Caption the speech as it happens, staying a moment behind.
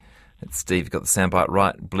It's Steve, got the soundbite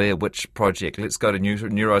right. Blair Witch Project. Let's go to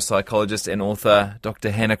neuropsychologist and author Dr.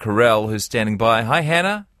 Hannah Korrel, who's standing by. Hi,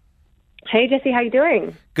 Hannah. Hey, Jesse, how you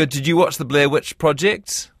doing? Good. Did you watch the Blair Witch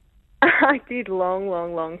Project? I did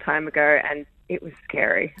long time ago, and it was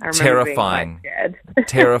scary. I remember Terrifying. being quite scared.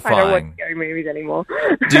 Terrifying. I don't watch scary movies anymore.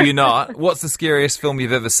 Do you not? What's the scariest film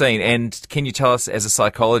you've ever seen? And can you tell us, as a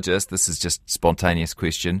psychologist, this is just a spontaneous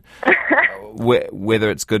question, whether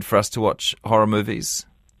it's good for us to watch horror movies?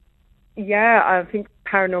 Yeah, I think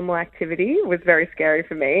Paranormal Activity was very scary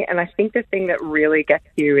for me. And I think the thing that really gets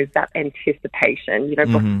you is that anticipation,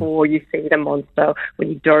 before you see the monster, when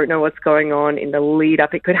you don't know what's going on in the lead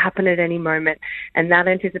up, it could happen at any moment. And that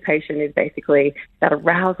anticipation is basically that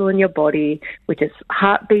arousal in your body, which is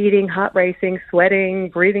heart beating, heart racing, sweating,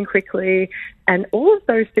 breathing quickly. And all of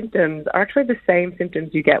those symptoms are actually the same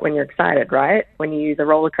symptoms you get when you're excited, right? When you use a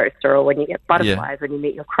roller coaster or when you get butterflies, when you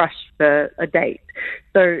meet your crush for a date.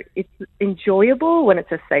 So it's enjoyable when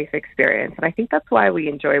it's a safe experience. And I think that's why we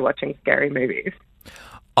enjoy watching scary movies.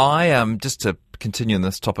 Just to continue on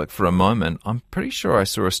this topic for a moment, I'm pretty sure I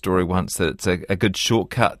saw a story once that it's a good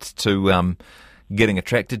shortcut to getting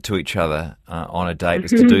attracted to each other on a date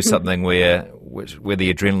is to do something where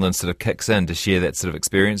the adrenaline sort of kicks in to share that sort of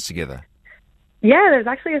experience together. Yeah, there's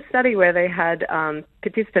actually a study where they had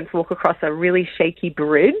participants walk across a really shaky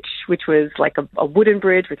bridge, which was like a wooden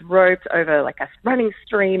bridge with ropes over like a running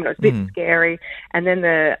stream, and it was a bit scary. And then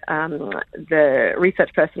the research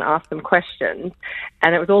person asked them questions,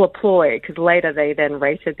 and it was all a ploy because later they then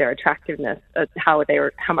rated their attractiveness, how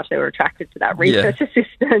much they were attracted to that research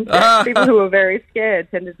assistant. People who were very scared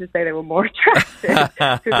tended to say they were more attracted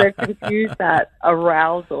because they've confused that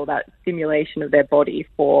arousal, that stimulation of their body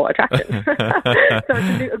for attraction. So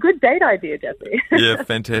it's a good date idea, Jesse. Yeah,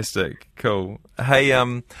 fantastic. Cool. Hey,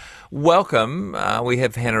 welcome. We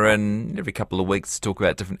have Hannah in every couple of weeks to talk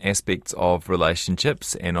about different aspects of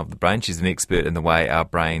relationships and of the brain. She's an expert in the way our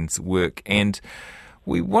brains work. And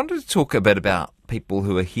we wanted to talk a bit about people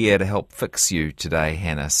who are here to help fix you today,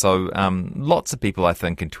 Hannah. So lots of people, I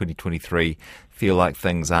think, in 2023 feel like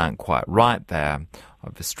things aren't quite right. They're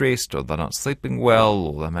overstressed, or they're not sleeping well,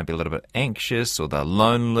 or they're maybe a little bit anxious, or they're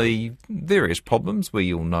lonely, various problems where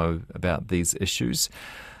you'll know about these issues.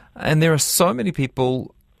 And there are so many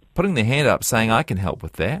people putting their hand up saying, I can help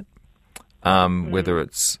with that, whether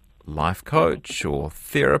it's life coach or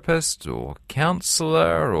therapist or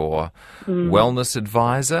counsellor or wellness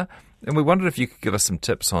advisor. And we wondered if you could give us some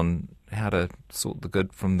tips on how to sort the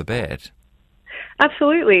good from the bad.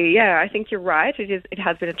 Absolutely, yeah. I think you're right. It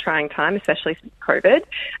has been a trying time, especially since COVID.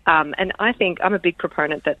 And I think I'm a big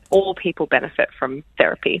proponent that all people benefit from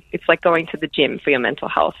therapy. It's like going to the gym for your mental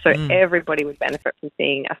health. So everybody would benefit from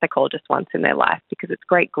seeing a psychologist once in their life because it's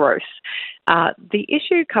great growth. The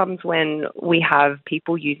issue comes when we have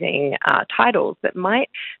people using titles that might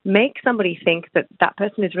make somebody think that that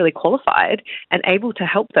person is really qualified and able to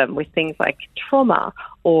help them with things like trauma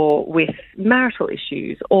or with marital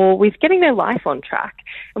issues or with getting their life on track.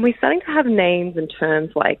 And we're starting to have names and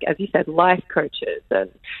terms like, as you said, life coaches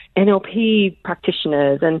and NLP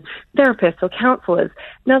practitioners and therapists or counselors.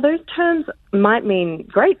 Now, those terms might mean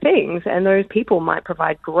great things and those people might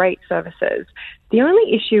provide great services. The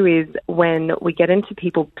only issue is when we get into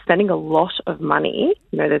people spending a lot of money.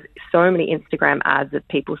 There's so many Instagram ads of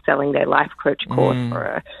people selling their life coach course for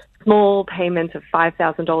a small payment of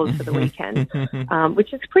 $5,000 for the weekend,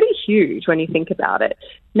 which is pretty huge when you think about it.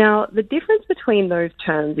 Now, the difference between those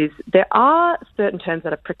terms is there are certain terms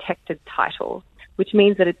that are protected titles, which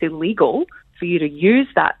means that it's illegal for you to use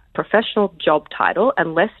that professional job title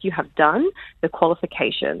unless you have done the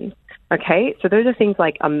qualifications. Okay, so those are things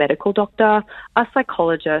like a medical doctor, a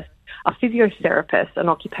psychologist, a physiotherapist, an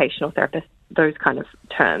occupational therapist, those kind of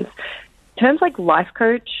terms. Terms like life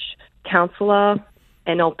coach, counselor,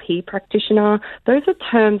 NLP practitioner, those are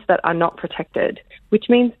terms that are not protected, which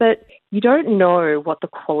means that you don't know what the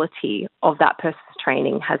quality of that person's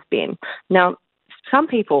training has been. Now, some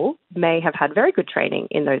people may have had very good training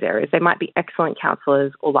in those areas. They might be excellent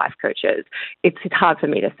counselors or life coaches. It's hard for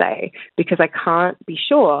me to say because I can't be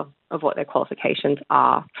sure of what their qualifications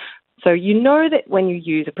are. So you know that when you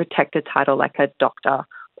use a protected title like a doctor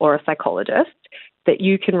or a psychologist, that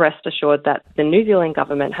you can rest assured that the New Zealand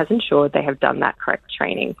government has ensured they have done that correct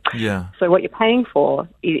training. Yeah. So what you're paying for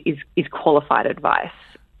is qualified advice.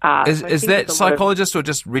 Is that psychologist or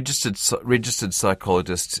just registered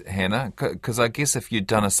psychologist, Hannah? Because I guess if you'd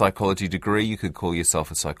done a psychology degree, you could call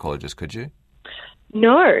yourself a psychologist, could you?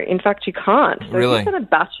 No, in fact, you can't. So Really? if you've got a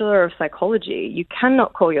Bachelor of Psychology, you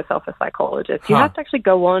cannot call yourself a psychologist. You Huh. have to actually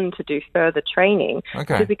go on to do further training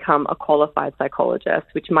Okay. to become a qualified psychologist,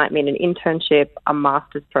 which might mean an internship, a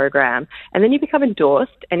master's program, and then you become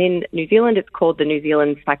endorsed. And in New Zealand, it's called the New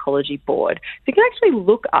Zealand Psychology Board. So you can actually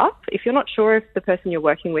look up, if you're not sure if the person you're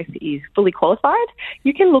working with is fully qualified,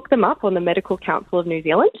 you can look them up on the Medical Council of New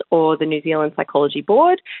Zealand or the New Zealand Psychology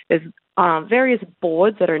Board. There's various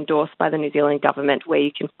boards that are endorsed by the New Zealand government where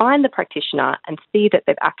you can find the practitioner and see that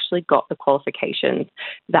they've actually got the qualifications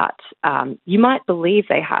that you might believe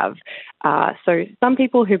they have. So some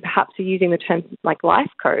people who perhaps are using the term like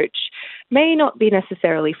life coach may not be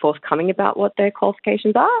necessarily forthcoming about what their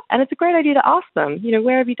qualifications are, and it's a great idea to ask them,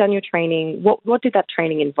 where have you done your training? What did that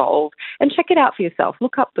training involve? And check it out for yourself.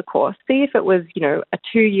 Look up the course. See if it was, a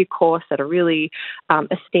 2-year course at a really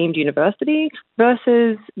esteemed university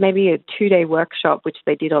versus maybe a 2-day workshop, which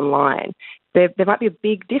they did online. There might be a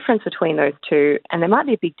big difference between those two, and there might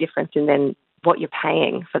be a big difference in then what you're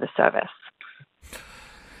paying for the service.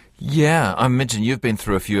 Yeah, I imagine you've been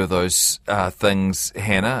through a few of those things,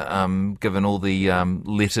 Hannah, given all the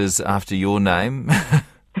letters after your name.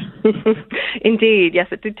 Indeed, yes.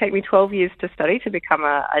 It did take me 12 years to study to become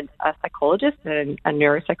a psychologist and a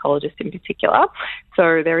neuropsychologist in particular.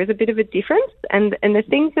 So there is a bit of a difference. And the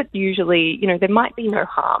things that usually, there might be no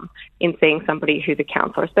harm in seeing somebody who's a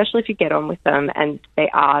counsellor, especially if you get on with them and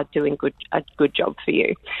they are doing a good job for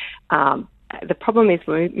you. The problem is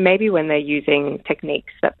maybe when they're using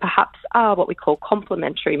techniques that perhaps are what we call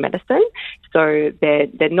complementary medicine. So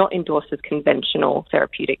they're not endorsed as conventional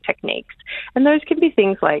therapeutic techniques. And those can be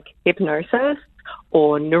things like hypnosis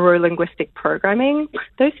or neuro-linguistic programming.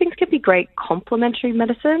 Those things can be great complementary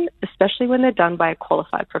medicine, especially when they're done by a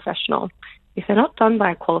qualified professional. If they're not done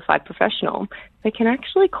by a qualified professional, they can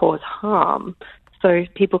actually cause harm. So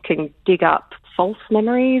people can dig up false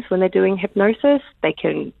memories when they're doing hypnosis. They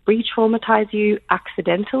can re-traumatize you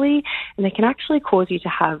accidentally, and they can actually cause you to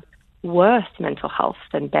have worse mental health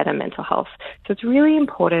than better mental health. So it's really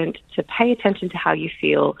important to pay attention to how you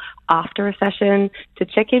feel after a session, to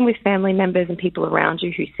check in with family members and people around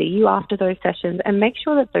you who see you after those sessions, and make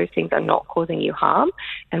sure that those things are not causing you harm.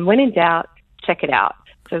 And when in doubt, check it out.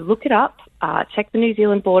 So look it up, check the New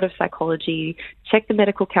Zealand Board of Psychology, check the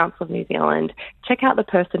Medical Council of New Zealand, check out the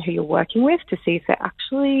person who you're working with to see if they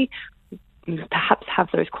actually perhaps have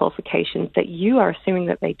those qualifications that you are assuming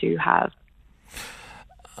that they do have.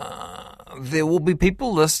 There will be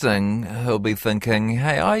people listening who'll be thinking,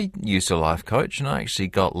 hey, I used a life coach and I actually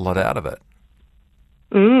got a lot out of it.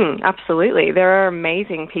 Absolutely. There are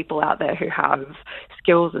amazing people out there who have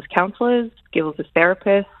skills as counsellors, skills as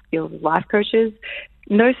therapists, skills as life coaches.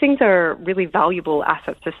 And those things are really valuable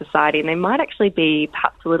assets to society, and they might actually be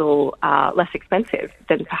perhaps a little less expensive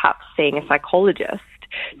than perhaps seeing a psychologist.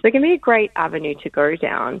 So it can be a great avenue to go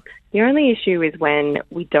down. The only issue is when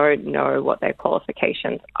we don't know what their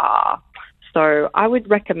qualifications are. So I would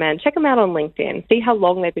recommend, check them out on LinkedIn, see how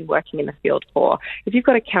long they've been working in the field for. If you've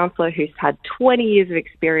got a counsellor who's had 20 years of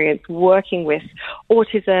experience working with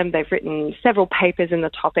autism, they've written several papers in the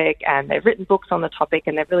topic and they've written books on the topic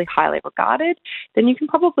and they're really highly regarded, then you can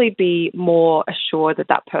probably be more assured that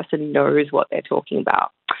that person knows what they're talking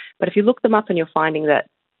about. But if you look them up and you're finding that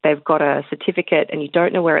they've got a certificate and you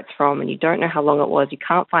don't know where it's from and you don't know how long it was, you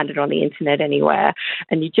can't find it on the internet anywhere,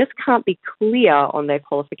 and you just can't be clear on their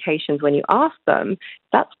qualifications when you ask them,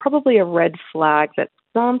 that's probably a red flag that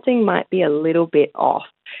something might be a little bit off.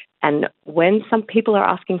 And when some people are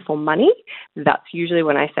asking for money, that's usually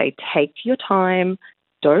when I say take your time,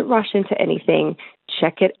 don't rush into anything,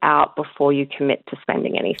 check it out before you commit to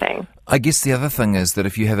spending anything. I guess the other thing is that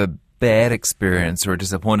if you have a bad experience or a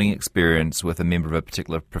disappointing experience with a member of a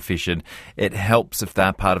particular profession, it helps if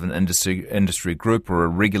they're part of an industry group or a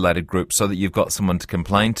regulated group so that you've got someone to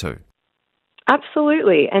complain to.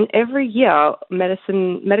 Absolutely. And every year,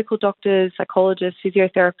 medical doctors, psychologists,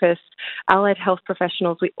 physiotherapists, allied health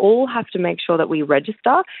professionals, we all have to make sure that we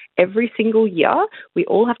register every single year. We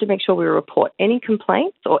all have to make sure we report any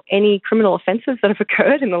complaints or any criminal offences that have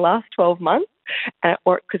occurred in the last 12 months.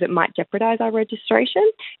 Or because it might jeopardize our registration.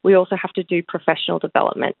 We also have to do professional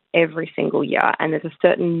development every single year, and there's a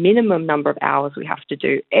certain minimum number of hours we have to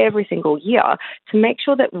do every single year to make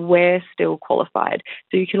sure that we're still qualified.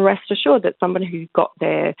 So you can rest assured that someone who got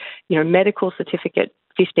their medical certificate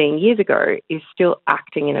 15 years ago is still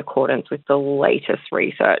acting in accordance with the latest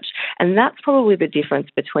research. And that's probably the difference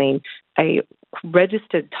between a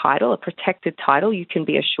registered title, a protected title, you can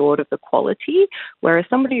be assured of the quality, whereas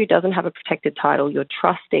somebody who doesn't have a protected title, you're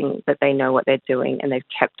trusting that they know what they're doing and they've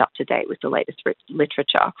kept up to date with the latest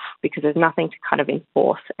literature, because there's nothing to kind of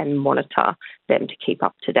enforce and monitor them to keep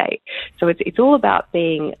up to date. So it's all about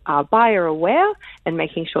being buyer aware and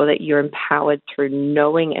making sure that you're empowered through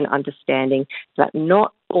knowing and understanding that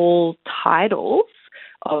not all titles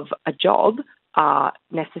of a job are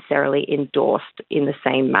necessarily endorsed in the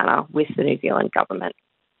same manner with the New Zealand government.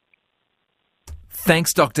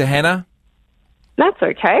 Thanks, Dr. Hannah. That's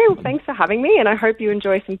okay. Well, thanks for having me, and I hope you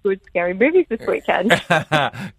enjoy some good, scary movies this weekend.